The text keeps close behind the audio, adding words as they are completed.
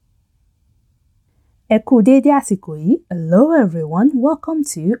Ẹ kú dédé àsìkò yìí. Hello everyone, welcome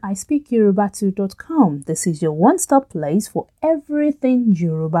to ispeakyoruba2.com. This is your one-stop place for everything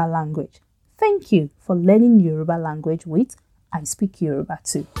Yoruba language. Thank you for learning Yoruba language with I Speak Yoruba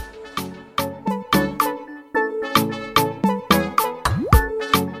 2.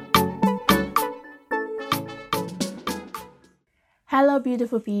 Hello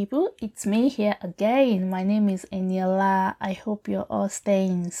beautiful people, it's me here again. My name is Eniola. I hope you're all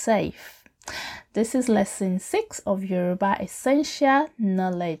staying safe. This is lesson 6 of Yoruba Essential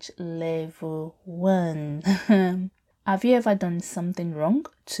Knowledge Level 1. Have you ever done something wrong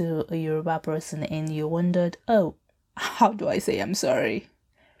to a Yoruba person and you wondered, oh, how do I say I'm sorry?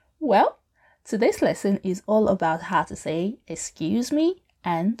 Well, today's lesson is all about how to say excuse me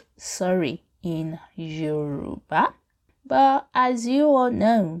and sorry in Yoruba. But as you all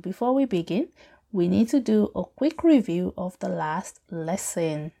know, before we begin, we need to do a quick review of the last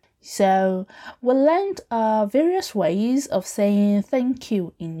lesson. So we learned various ways of saying thank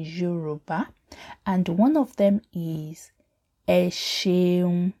you in Yoruba, and one of them is ẹ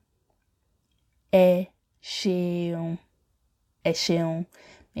ṣeun. Ẹ ṣeun. Ẹ ṣeun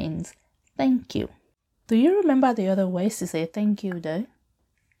means thank you. Do you remember the other ways to say thank you though?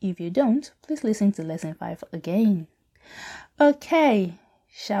 If you don't, please listen to lesson 5 again. Okay,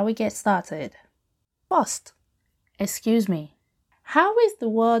 shall we get started? First, excuse me. How is the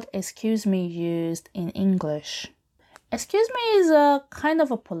word excuse me used in English? Excuse me is a kind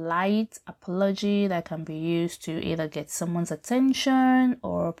of a polite apology that can be used to either get someone's attention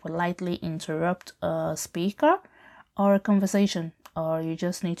or politely interrupt a speaker or a conversation, or you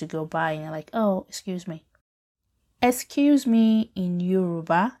just need to go by and you're like, oh, excuse me. Excuse me in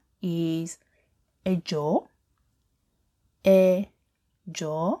Yoruba is ẹ jọ̀ọ́. Ẹ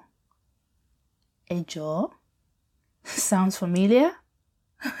jọ̀ọ́. Ẹ jọ̀ọ́. Sounds familiar?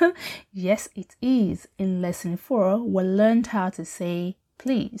 Yes, it is. In lesson 4, we learned how to say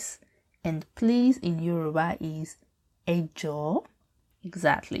please. And please in Yoruba is ẹ jọ̀ọ́.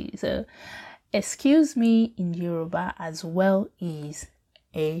 Exactly. So, excuse me in Yoruba as well is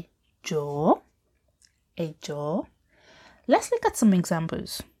ẹ jọ̀ọ́. Ẹ jọ̀ọ́. Let's look at some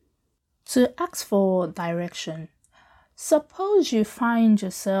examples. To ask for direction. Suppose you find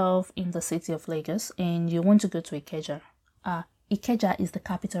yourself in the city of Lagos and you want to go to Ikeja. Ikeja is the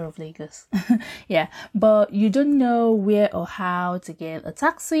capital of Lagos. Yeah, but you don't know where or how to get a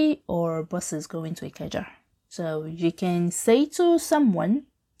taxi or buses going to Ikeja. So you can say to someone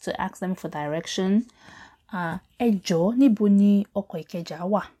to ask them for direction, ẹ jọ̀ọ́ níbo ni ọkọ̀ Ikeja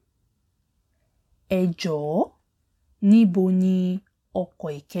wà? Ẹ jọ̀ọ́ níbo ni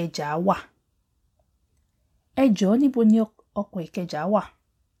ọkọ̀ Ikeja wà? Ẹ jọ̀ọ́ níbo ni ọkọ̀ Ìkẹjà wà?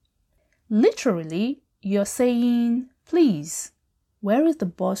 Literally, you're saying, please, where is the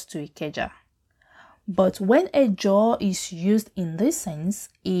bus to Ikeja? But when ẹ jọ̀ọ́ is used in this sense,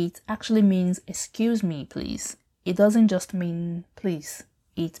 it actually means excuse me, please. It doesn't just mean please.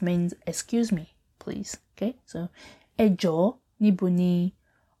 It means excuse me, please. Okay, so ẹ jọ̀ọ́ níbo ni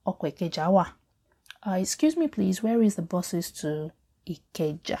ọkọ̀ Ìkẹjà wà? Excuse me, please, where is the buses to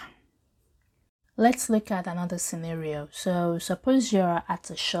Ikeja? Let's look at another scenario. So suppose you're at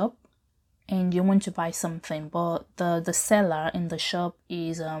a shop and you want to buy something, but the seller in the shop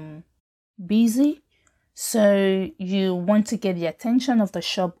is busy. So you want to get the attention of the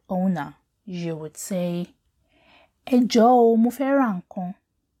shop owner. You would say, ẹ jọ̀ọ́ o, mo fẹ́ ra nǹkan.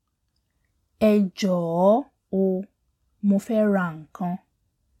 Ẹ jọ̀ọ́ o, mo fẹ́ ra nǹkan.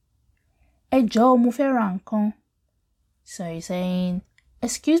 Ẹ jọ̀ọ́ o, mo fẹ́ ra nǹkan. So you're saying,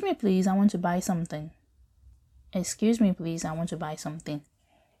 excuse me, please, I want to buy something. Excuse me, please, I want to buy something.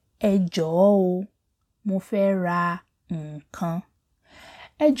 Ẹ jọ̀ọ́ o, mo fẹ́ ra nǹkan.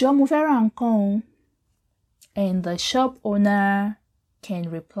 Ẹ jọ̀ọ́, mo fẹ́ ra nǹkan o. And the shop owner can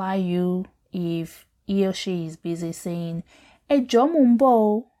reply you if he or she is busy saying, ẹ jọ̀ọ́, mo ń bọ̀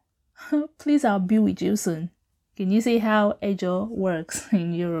o. Please, I'll be with you soon. Can you see how ẹ jọ̀ọ́ works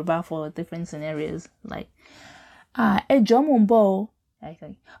in Yoruba for different scenarios? Like, ẹ jọ̀ọ́, mo ń bọ̀ o. Like,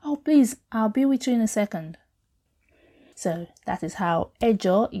 oh, please, I'll be with you in a second. So that is how ẹ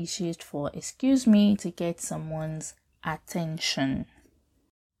jọ̀ọ́ is used for excuse me to get someone's attention.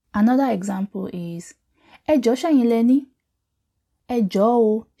 Another example is ẹ jọ̀ọ́ ṣẹ̀yin lẹ́ni. Ẹ jọ̀ọ́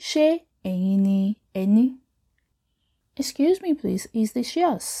o, ṣé ẹ̀yin ni ẹni? Excuse me, please, is this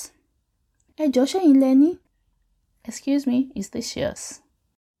yours? Ẹ jọ̀ọ́ ṣẹ̀yin lẹ́ni. Excuse me, is this yours?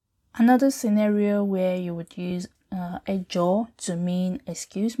 Another scenario where you would use ẹ jọ̀ọ́ to mean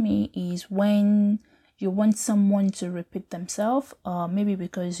excuse me is when you want someone to repeat themselves, maybe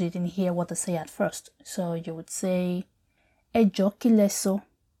because you didn't hear what they say at first. So you would say ẹ jọ̀ọ́ kí lẹ sọ.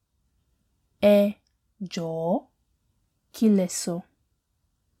 Ẹ jọ̀ọ́, kí lẹ sọ?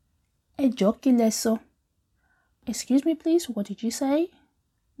 Ẹ jọ̀ọ́, kí lẹ sọ? Excuse me, please, what did you say?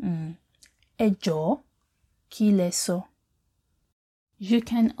 Ẹ jọ̀ọ́, kí lẹ sọ? You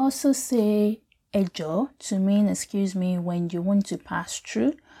can also say ẹ jọ̀ọ́ to mean excuse me when you want to pass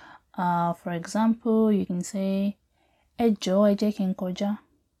through. For example, you can say ẹ jọ̀ọ́, ẹ jẹ́ kí n kọjá.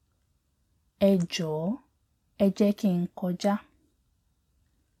 Ẹ jọ̀ọ́, ẹ jẹ́ kí n kọjá.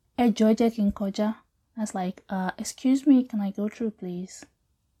 Ẹ jọ̀ọ́, ẹ jẹ́ kí n kọjá. That's like, excuse me, can I go through, please?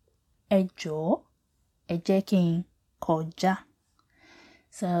 Ẹ jọ̀ọ́, ẹ jẹ́ kí n kọjá.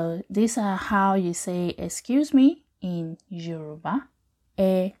 So these are how you say excuse me in Yoruba.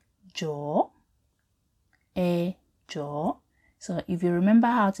 Ẹ jọ̀ọ́, ẹ jọ̀ọ́. So if you remember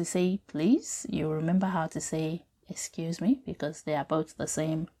how to say please, you remember how to say excuse me because they are both the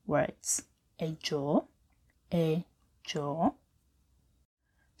same words. Ẹ jọ̀ọ́, ẹ jọ̀ọ́.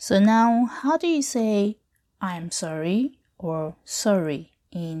 So now, how do you say I'm sorry or sorry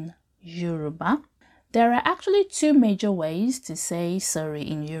in Yoruba? There are actually two major ways to say sorry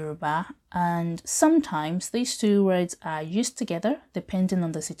in Yoruba, and sometimes these two words are used together depending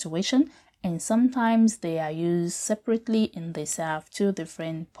on the situation, and sometimes they are used separately and they serve two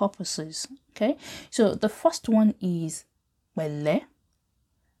different purposes. Okay, so the first one is pẹ̀lẹ́,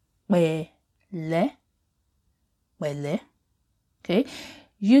 pẹ̀lẹ́, pẹ̀lẹ́. Okay,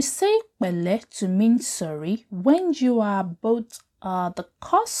 you say pẹ̀lẹ́ to mean sorry when you are both the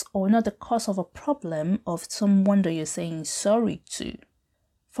cause or not the cause of a problem of someone that you're saying sorry to.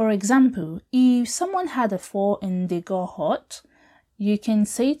 For example, if someone had a fall and they got hurt, you can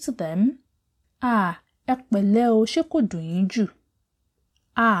say to them, ẹ pẹ̀lẹ́ o, ṣé kò dùn yín jù?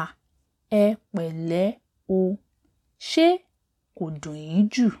 Ẹ pẹ̀lẹ́ o, ṣé kò dùn yín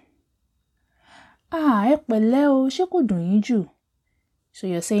jù? Ẹ pẹ̀lẹ́ o, ṣé kò dùn yín jù? So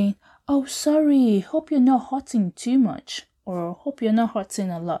you're saying, oh, sorry, hope you're not hurting too much, or hope you're not hurting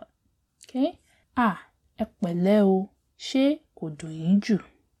a lot. Okay? Ẹ pẹ̀lẹ́ o, ṣé kò dùn yín jù?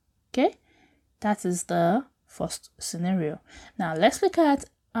 Okay? That is the first scenario. Now let's look at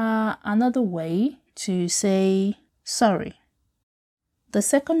another way to say sorry. The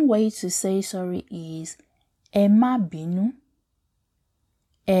second way to say sorry is ẹ má bínú.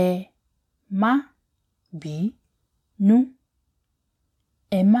 Ẹ má bínú.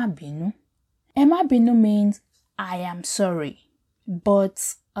 Ẹ má bínú. Ẹ má bínú means I am sorry,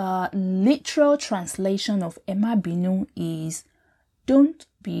 but literal translation of ẹ má bínú is don't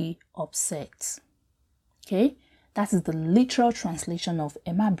be upset. Okay, that is the literal translation of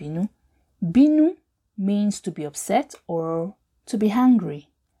ẹ má bínú. Bínú means to be upset or to be angry,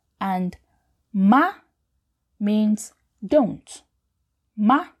 and má means don't.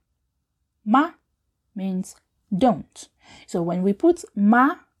 Má means don't. So when we put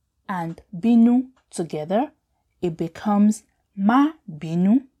má and bínú together, it becomes má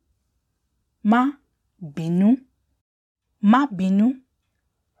bínú, má bínú, má bínú.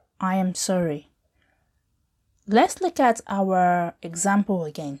 I am sorry. Let's look at our example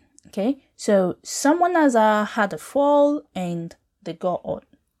again. Okay, so someone has had a fall and they got hurt,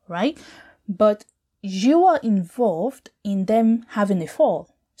 right? But you are involved in them having a fall.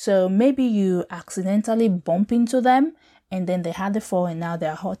 So maybe you accidentally bump into them and then they had a fall and now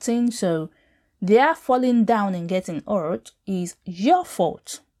they're hurting. So their falling down and getting hurt is your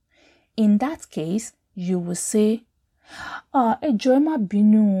fault. In that case, you will say, ẹ jọ̀ọ́, ẹ má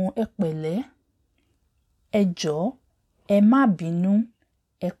bínú, ẹ pẹ̀lẹ́. Ẹ jọ̀ọ́, ẹ má bínú,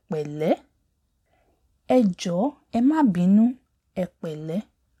 ẹ pẹ̀lẹ́. Ẹ jọ̀ọ́, ẹ má bínú, ẹ pẹ̀lẹ́.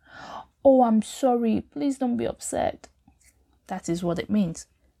 Oh, I'm sorry, please don't be upset. That is what it means.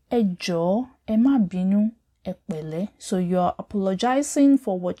 Ẹ jọ̀ọ́, ẹ má bínú, ẹ pẹ̀lẹ́. So you're apologizing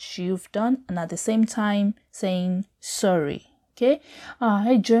for what you've done and at the same time saying sorry. Okay?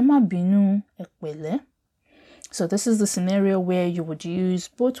 Ẹ jọ̀ọ́, ẹ má bínú, ẹ pẹ̀lẹ́. So this is the scenario where you would use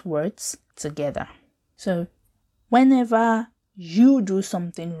both words together. So whenever you do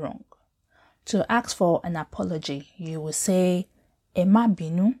something wrong, to ask for an apology, you will say ẹ má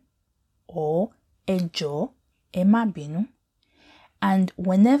bínú or ẹ jọ̀ọ́, ẹ má bínú. And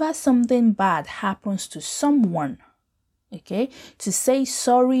whenever something bad happens to someone, okay, to say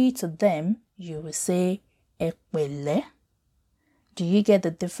sorry to them, you will say ẹ pẹ̀lẹ́. Do you get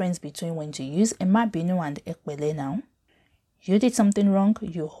the difference between when to use ẹ má bínú and ẹ pẹ̀lẹ́ now? You did something wrong,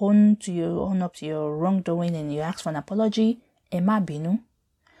 you own up to your wrongdoing and you ask for an apology, ẹ má bínú.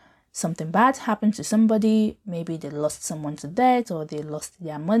 Something bad happened to somebody, maybe they lost someone to death, or they lost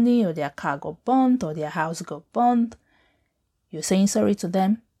their money, or their car got burnt, or their house got burnt. You're saying sorry to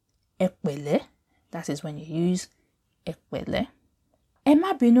them, ẹ pẹ̀lẹ́. That is when you use ẹ pẹ̀lẹ́. Ẹ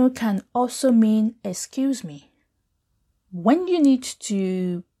má bínú can also mean excuse me. When you need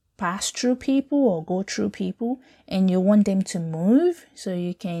to pass through people or go through people and you want them to move, so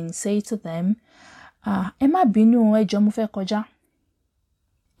you can say to them, ẹ má bínú o, ẹ jọ̀ọ́ mo fẹ́ kọjá.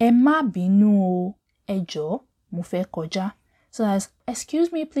 Ẹ má bínú o, ẹ jọ̀ọ́ mo fẹ́ kọjá. So as,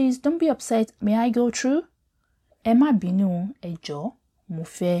 excuse me please, don't be upset, may I go through? Ẹ má bínú o, ẹ jọ̀ọ́ mo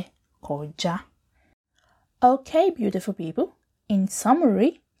fẹ́ kọjá. Okay, beautiful people. In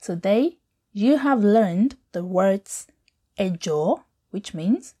summary, today you have learned the words ẹ jọ̀ọ́, which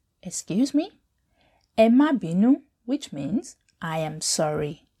means excuse me, ẹ má bínú, which means I am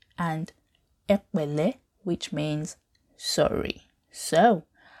sorry, and ẹ pẹ̀lẹ́, which means sorry. So,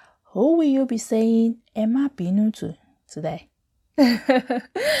 who will you be saying ẹ má bínú to today?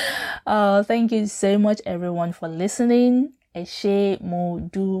 Oh, thank you so much everyone for listening. Ẹ ṣé mo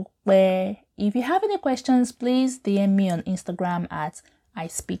dúpẹ́. If you have any questions, please DM me on Instagram at I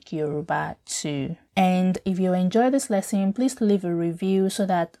Speak Yoruba too. And if you enjoy this lesson, please leave a review so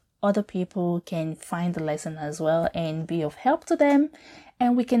that other people can find the lesson as well and be of help to them.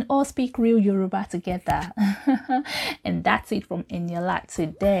 And we can all speak real Yoruba together. And that's it from Eniola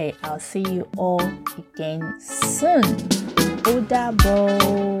today. I'll see you all again soon. Ó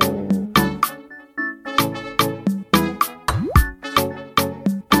dàbọ̀.